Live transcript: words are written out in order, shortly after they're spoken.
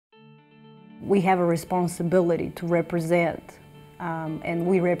We have a responsibility to represent, and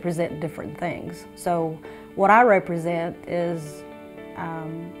we represent different things. So what I represent is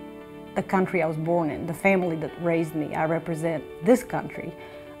the country I was born in, the family that raised me. I represent this country.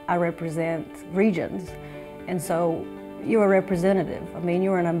 I represent regions. And so you're a representative. I mean,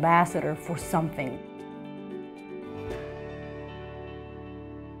 you're an ambassador for something.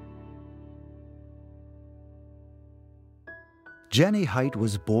 Jenny Hite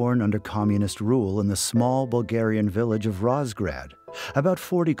was born under communist rule in the small Bulgarian village of Razgrad, about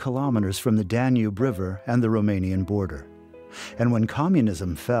 40 kilometers from the Danube River and the Romanian border. And when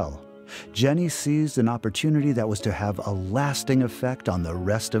communism fell, Jenny seized an opportunity that was to have a lasting effect on the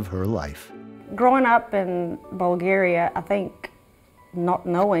rest of her life. Growing up in Bulgaria, I think not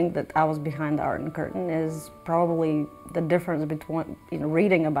knowing that I was behind the Iron Curtain is probably the difference between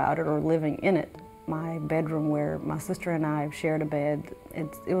reading about it or living in it. My bedroom, where my sister and I shared a bed,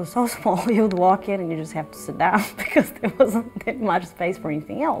 it was so small. You would walk in and you just have to sit down because there wasn't that much space for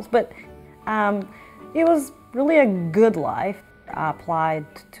anything else. But it was really a good life. I applied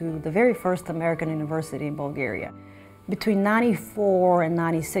to the very first American university in Bulgaria. Between '94 and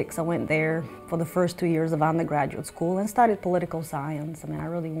 '96, I went there for the first 2 years of undergraduate school and studied political science. I mean, I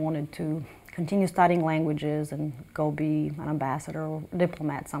really wanted to continue studying languages and go be an ambassador or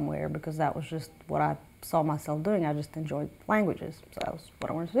diplomat somewhere, because that was just what I saw myself doing. I just enjoyed languages, so that was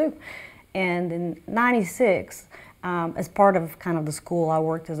what I wanted to do. And in '96, as part of kind of the school, I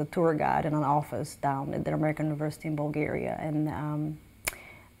worked as a tour guide in an office down at the American University in Bulgaria. And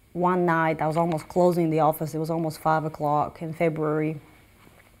one night, I was almost closing the office. It was almost 5 o'clock in February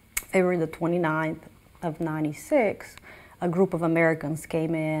the 29th of '96. A group of Americans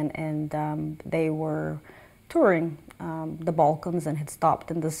came in, and they were touring the Balkans and had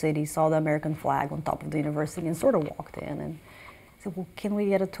stopped in the city, saw the American flag on top of the university, and sort of walked in and said, "Well, can we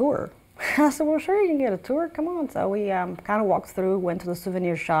get a tour?" I said, "Well, sure, you can get a tour, come on." So we kind of walked through, went to the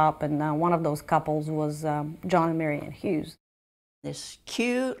souvenir shop, and one of those couples was John and Marianne Hughes. This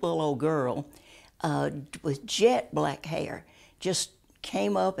cute little old girl with jet black hair just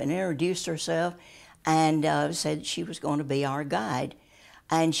came up and introduced herself and said she was going to be our guide.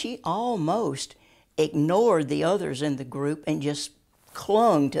 And she almost ignored the others in the group and just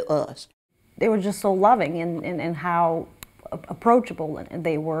clung to us. They were just so loving in how approachable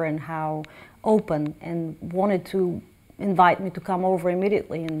they were and how open, and wanted to invite me to come over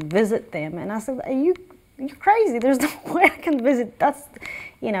immediately and visit them. And I said, you're crazy. There's no way I can visit. That's,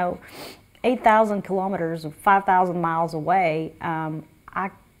 8,000 kilometers or 5,000 miles away.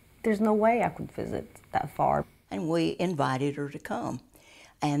 There's no way I could visit that far. And we invited her to come.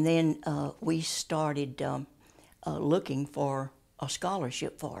 And then we started looking for a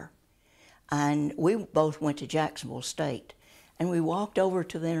scholarship for her. And we both went to Jacksonville State. And we walked over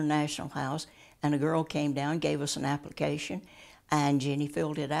to the International House, and a girl came down, gave us an application, and Jenny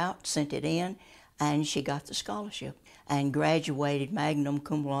filled it out, sent it in, and she got the scholarship and graduated magna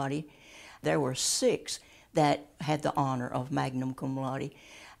cum laude. There were 6 that had the honor of magna cum laude.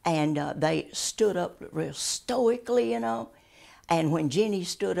 And they stood up real stoically, And when Jenny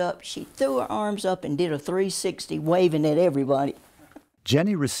stood up, she threw her arms up and did a 360, waving at everybody.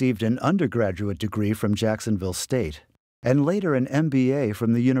 Jenny received an undergraduate degree from Jacksonville State, and later an MBA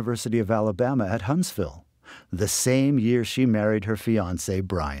from the University of Alabama at Huntsville, the same year she married her fiancé,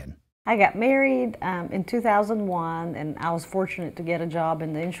 Brian. I got married in 2001, and I was fortunate to get a job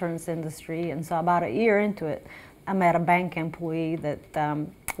in the insurance industry. And so about a year into it, I met a bank employee that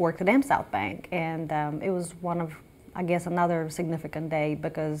worked at AmSouth Bank, and it was one of, I guess, another significant day,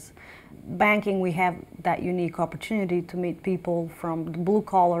 because banking, we have that unique opportunity to meet people from the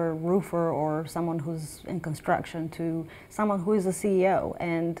blue-collar roofer or someone who's in construction to someone who is a CEO.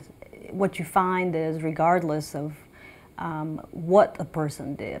 And what you find is, regardless of what a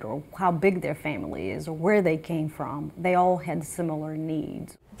person did or how big their family is or where they came from, they all had similar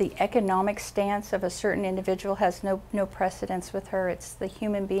needs. The economic stance of a certain individual has no precedence with her. It's the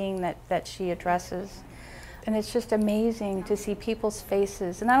human being that she addresses. And it's just amazing to see people's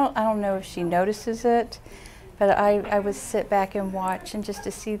faces. And I don't know if she notices it, but I would sit back and watch, and just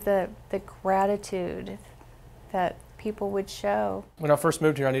to see the gratitude that people would show. When I first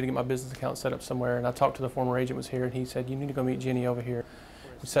moved here, I needed to get my business account set up somewhere, and I talked to the former agent who was here, and he said, "You need to go meet Jenny over here."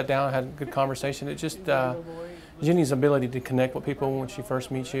 We sat down, had a good conversation. It just, Jenny's ability to connect with people when she first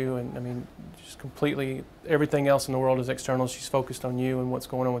meets you, and I mean, just completely, everything else in the world is external. She's focused on you and what's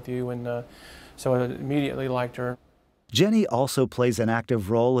going on with you, and so I immediately liked her. Jenny also plays an active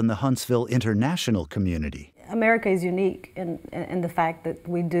role in the Huntsville international community. America is unique in the fact that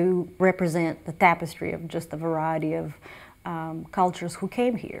we do represent the tapestry of just a variety of cultures who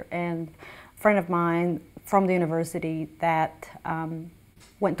came here. And friend of mine from the university that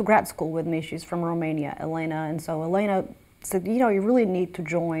went to grad school with me. She's from Romania, Elena, and so Elena said, you know, you really need to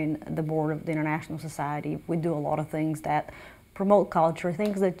join the board of the International Society. We do a lot of things that promote culture,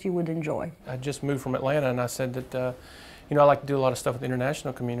 things that you would enjoy. I just moved from Atlanta, and I said that, you know, I like to do a lot of stuff with the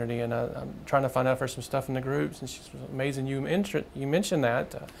international community, and I'm trying to find out for some stuff in the groups, and she's amazing you mentioned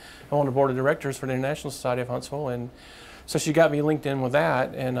that. I'm on the board of directors for the International Society of Huntsville, and so she got me linked in with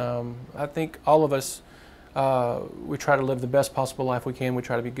that, and I think all of us, we try to live the best possible life we can. We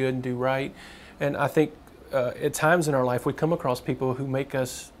try to be good and do right, and I think at times in our life we come across people who make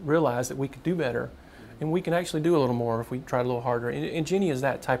us realize that we could do better, and we can actually do a little more if we try a little harder. And Jenny is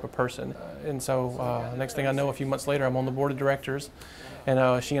that type of person. And so next thing I know, a few months later, I'm on the board of directors,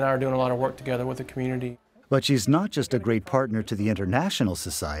 and she and I are doing a lot of work together with the community. But she's not just a great partner to the International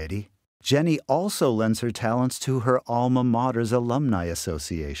Society. Jenny also lends her talents to her alma mater's Alumni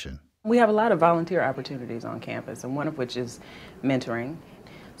Association. We have a lot of volunteer opportunities on campus, and one of which is mentoring.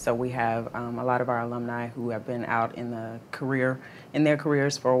 So we have a lot of our alumni who have been out in their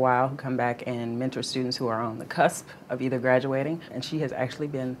careers for a while, who come back and mentor students who are on the cusp of either graduating. And she has actually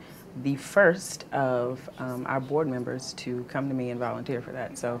been the first of our board members to come to me and volunteer for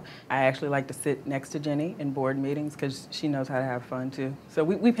that. So I actually like to sit next to Jenny in board meetings because she knows how to have fun too. So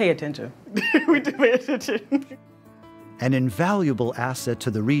we pay attention. We do pay attention. An invaluable asset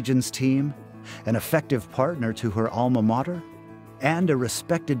to the Regions team, an effective partner to her alma mater, and a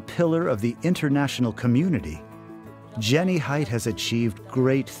respected pillar of the international community, Jenny Hite has achieved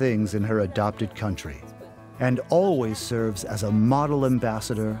great things in her adopted country and always serves as a model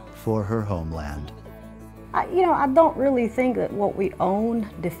ambassador for her homeland. I don't really think that what we own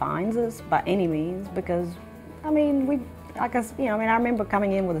defines us by any means, because, I remember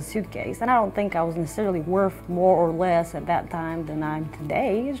coming in with a suitcase, and I don't think I was necessarily worth more or less at that time than I'm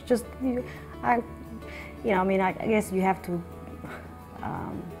today. It's just, I guess you have to,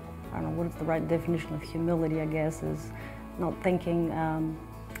 I don't know what is the right definition of humility, I guess, is not thinking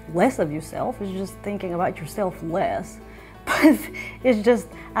less of yourself, it's just thinking about yourself less. But it's just,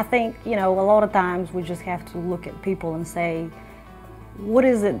 I think, a lot of times we just have to look at people and say, what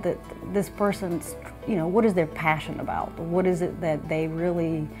is it that this person's, what is their passion about? What is it that they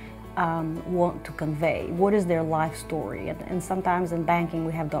really want to convey? What is their life story? And sometimes in banking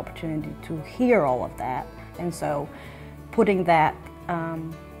we have the opportunity to hear all of that. And so putting that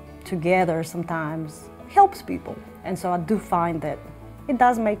together sometimes helps people. And so I do find that it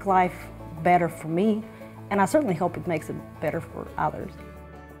does make life better for me, and I certainly hope it makes it better for others.